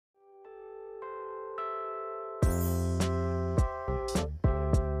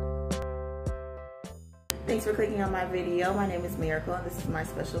Thanks for clicking on my video. My name is Miracle and this is my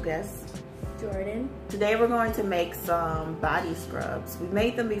special guest, Jordan. Today we're going to make some body scrubs. We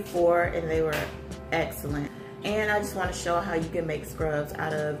made them before and they were excellent. And I just want to show how you can make scrubs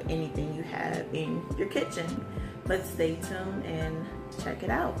out of anything you have in your kitchen. Let's stay tuned and check it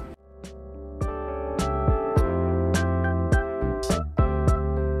out.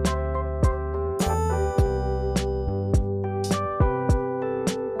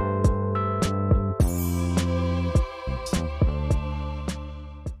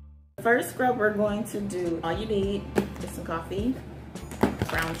 First scrub we're going to do, all you need is some coffee,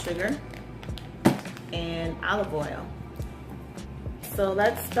 brown sugar, and olive oil. So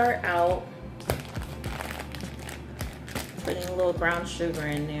let's start out putting a little brown sugar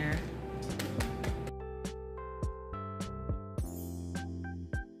in there.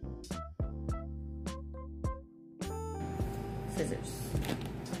 Scissors.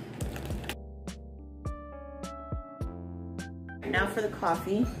 Now for the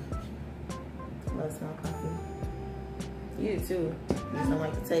coffee. I love smell coffee. You do too. You just don't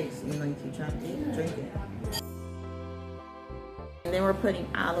like the taste, even though you keep trying to drink it. And then we're putting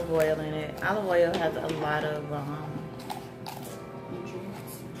olive oil in it. Olive oil has a lot of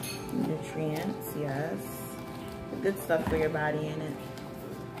nutrients, yes. Good stuff for your body in it.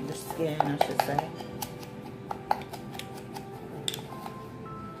 Your skin, I should say.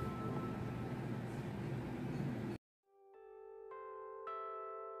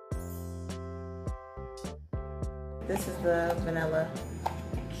 This is the vanilla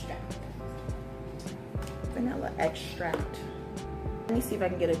extract. Vanilla extract. Let me see if I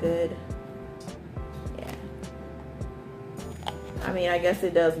can get a good, yeah. I mean, I guess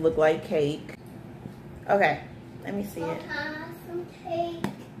it does look like cake. Okay, let me see it. Some cake.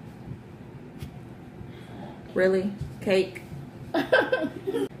 Really? Cake?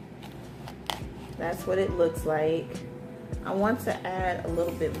 That's what it looks like. I want to add a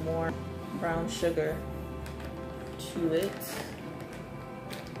little bit more brown sugar to it.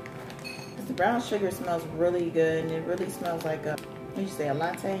 The brown sugar smells really good, and it really smells like a, what did you say, a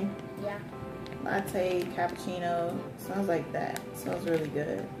latte? Yeah. Latte, cappuccino, smells like that. Smells really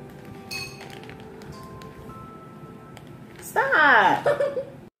good. Stop! A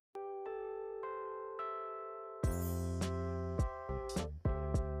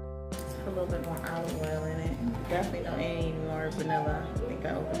little bit more olive oil in it. Definitely don't need any more vanilla. I think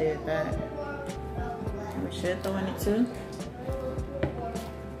I overdid that. We should throw in it too.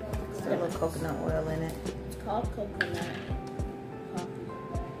 Just a little coconut oil in it. It's called coconut coffee.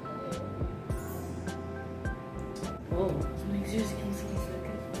 Oh,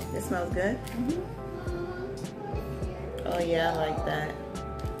 it smells good. Oh yeah, I like that.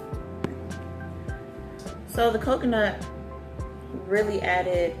 So the coconut really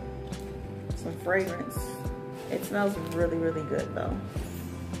added some fragrance. It smells really, really good though.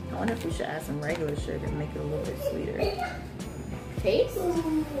 I wonder if we should add some regular sugar to make it a little bit sweeter. Taste?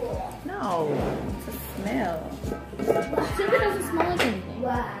 No, it's a smell. Sugar doesn't smell like anything.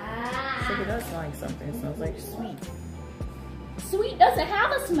 Sugar does smell like something. It smells like sweet. Sweet doesn't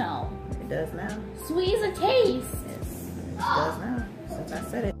have a smell. It does now. Sweet is a taste. Yes, it does now, since I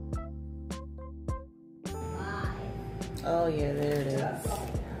said it. Oh yeah, there it is.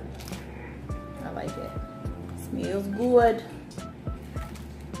 I like it. Smells good.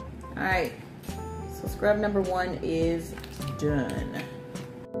 All right, so scrub number 1 is done.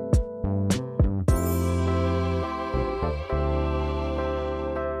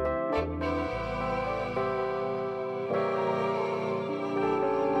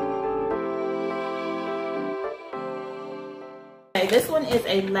 Okay, this one is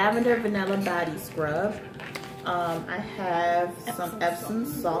a lavender vanilla body scrub. I have some Epsom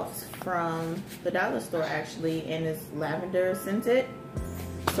salts from the dollar store actually, and it's lavender scented.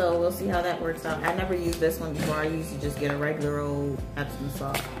 So we'll see how that works out. I never used this one before. I usually just get a regular old Epsom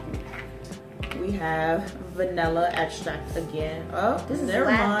salt. We have vanilla extract again. Oh, this is never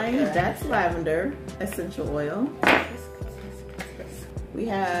mind. lavender. That's lavender essential oil. We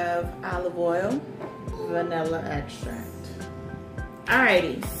have olive oil, vanilla extract.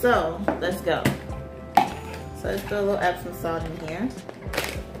 Alrighty, so let's go. So let's put a little Epsom salt in here.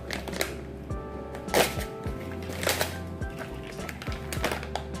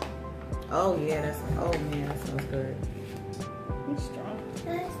 Oh yeah, that's, oh man, that smells good. It's strong.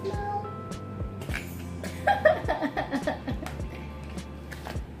 Can I smell?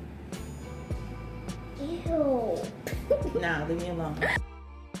 Ew. Nah, leave me alone.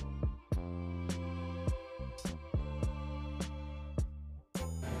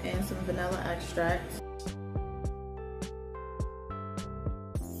 And some vanilla extract.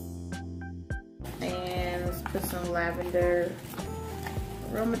 And Put some lavender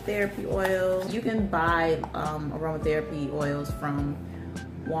aromatherapy oil. You can buy aromatherapy oils from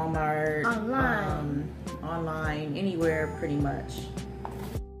Walmart, online, anywhere pretty much.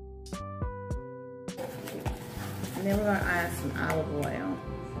 And then we're gonna add some olive oil.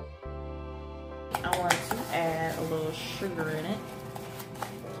 I want to add a little sugar in it.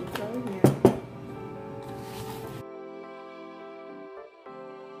 Keep it over here.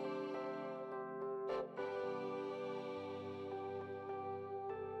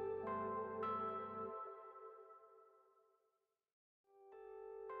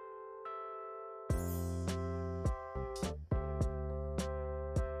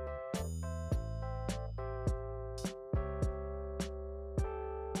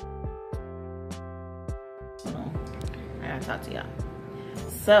 I gotta talk to y'all.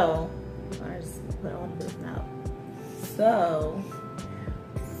 So, I just put all this now. So,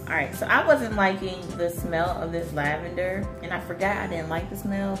 alright, so I wasn't liking the smell of this lavender, and I forgot I didn't like the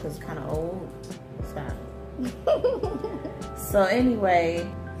smell because it's kind of old. Stop. So anyway,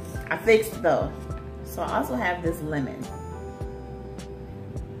 I fixed it though. So I also have this lemon.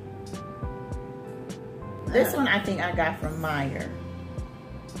 This one I think I got from Meyer.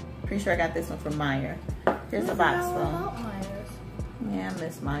 Pretty sure I got this one from Meyer. Here's the box though. Yeah, I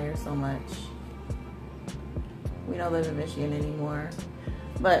miss Meyer so much. We don't live in Michigan anymore.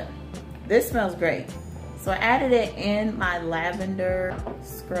 But this smells great. So I added it in my lavender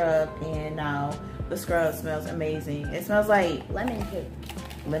scrub, and now the scrub smells amazing. It smells like lemon cake.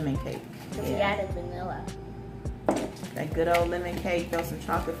 Lemon cake. Because we added vanilla. That good old lemon cake, throw some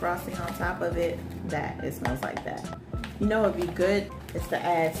chocolate frosting on top of it. That, it smells like that. You know what would be good is to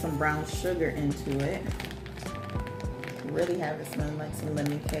add some brown sugar into it. Really have it smell like some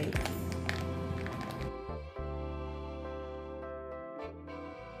lemon cake.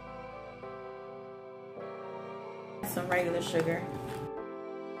 Some regular sugar.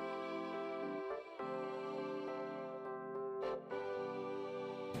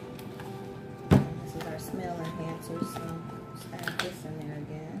 This is our smell enhancer, so let's add this in there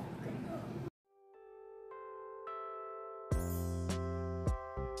again.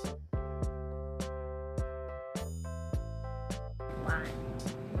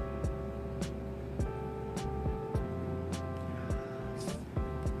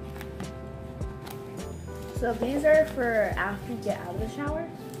 So these are for after you get out of the shower?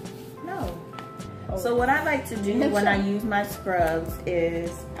 No. Oh. So what I like to do when I use my scrubs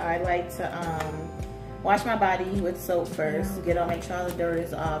is I like to wash my body with soap first, make sure all the dirt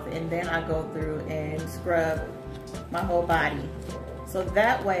is off, and then I go through and scrub my whole body. So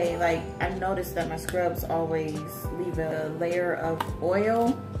that way, like, I noticed that my scrubs always leave a layer of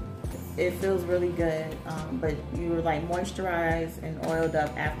oil. It feels really good, but you're like moisturized and oiled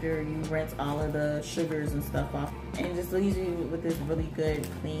up after you rinse all of the sugars and stuff off. And it just leaves you with this really good,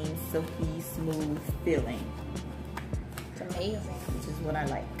 clean, silky, smooth feeling. It's amazing. Which is what I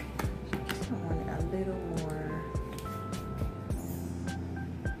like. I want it a little more.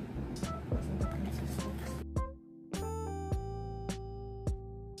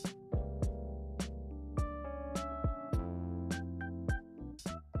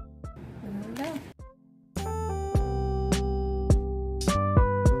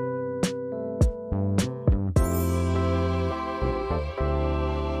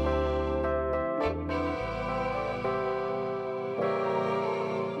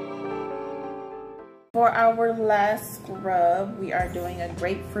 For our last scrub, we are doing a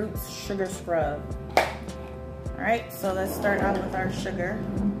grapefruit sugar scrub. All right, so let's start out with our sugar.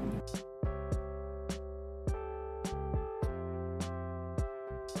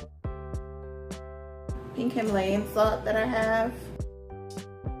 Pink Himalayan salt that I have.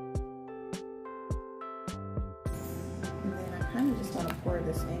 And then I kind of just want to pour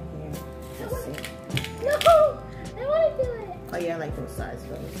this in here. Let's see. No, I want to do it. Oh yeah, I like those size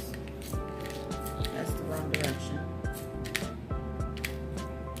those. That's the wrong direction.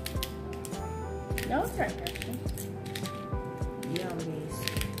 No, it's right direction. You don't be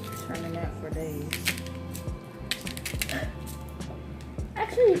turning that for days.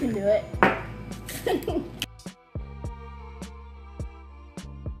 Actually, you can do it.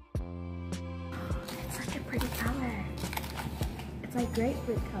 It's like a pretty color. It's like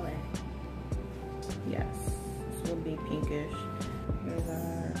grapefruit color. Yes, this will be pinkish. Here's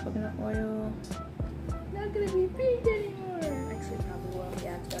our coconut oil. Not gonna be pink anymore. Actually, probably won't.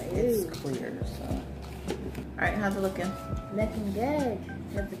 Yeah, it's right. It's clear, so. All right, how's it looking? Looking good.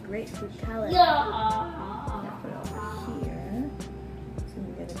 It has the grapefruit color. Put it over here so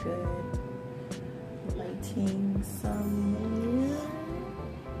we get a good lighting somewhere.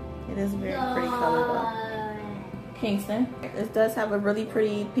 It is very pretty color though. Kingston. It does have a really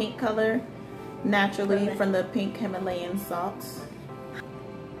pretty pink color naturally from the pink Himalayan salts.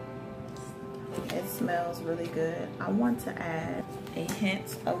 It smells really good. I want to add a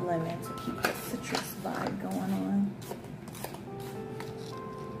hint of lemon to keep the citrus vibe going on.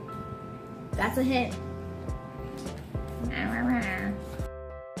 That's a hint.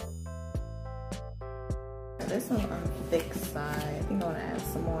 This one's on the thick side. I think I want to add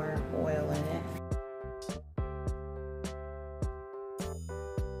some more oil in it.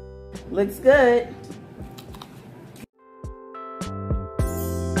 Looks good.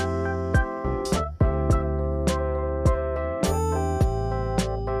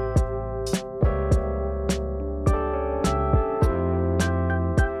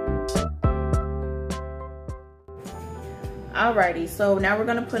 Alrighty, so now we're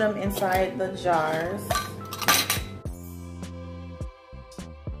gonna put them inside the jars.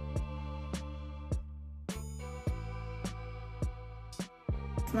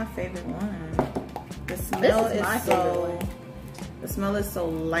 It's my favorite one. The smell is so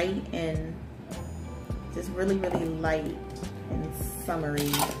light and just really, really light and summery.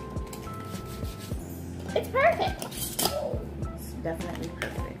 It's perfect. It's definitely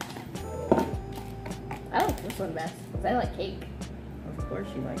perfect. I like this one best because I like cake. Of course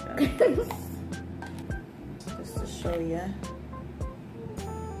you like that. Just to show you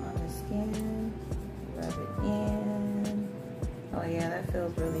on the skin, rub it in. Oh yeah, that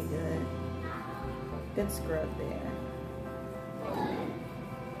feels really good. Good scrub there.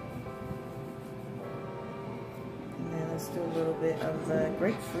 And then let's do a little bit of the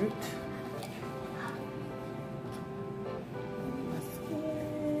grapefruit.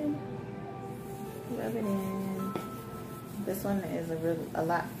 Rub it in. This one is a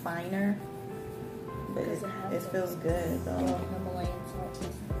lot finer, but it feels good though. Himalayan salt.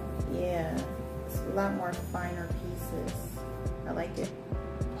 Yeah, it's a lot more finer pieces. I like it.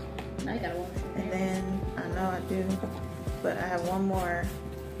 Now you gotta wash it. And then I know I do, but I have one more.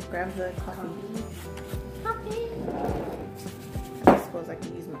 Grab the coffee. Coffee. I suppose I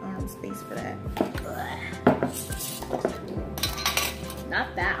can use my arm space for that.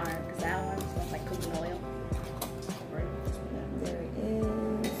 Not that arm, because that arm smells like cooking oil. There it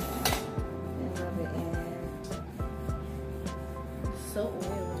is. And rub it in. So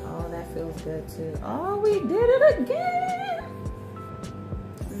oily. Oh, that feels good too. Oh, we did it again.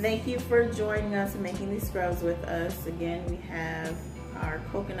 Thank you for joining us and making these scrubs with us. Again, we have our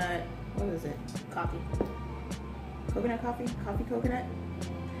coconut, what is it? Coffee. Coconut coffee? Coffee coconut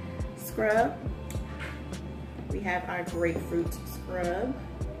scrub. We have our grapefruit scrub.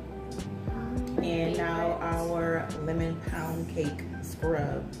 And now our lemon pound cake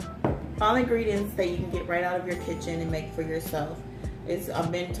scrub. All ingredients that you can get right out of your kitchen and make for yourself. It's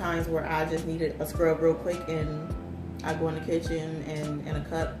been times where I just needed a scrub real quick and I go in the kitchen and in a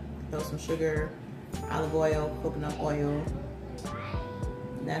cup, throw some sugar, olive oil, coconut oil.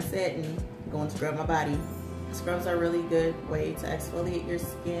 And that's it, and go and scrub my body. Scrubs are a really good way to exfoliate your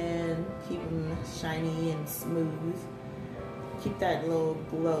skin, keep them shiny and smooth. Keep that little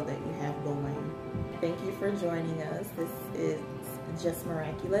glow that you have going. Thank you for joining us. This is Just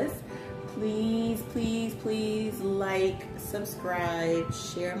Miraculous. Please, please, please like, subscribe,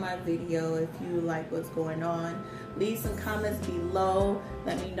 share my video if you like what's going on. Leave some comments below.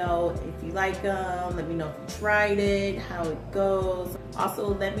 Let me know if you like them. Let me know if you tried it, how it goes.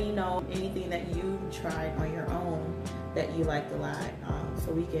 Also, let me know anything that you tried on your own that you liked a lot,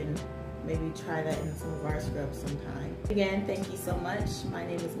 so we can maybe try that in some of our scrubs sometime. Again, thank you so much. My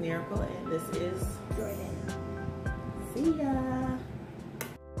name is Miracle and this is Jordan. See ya.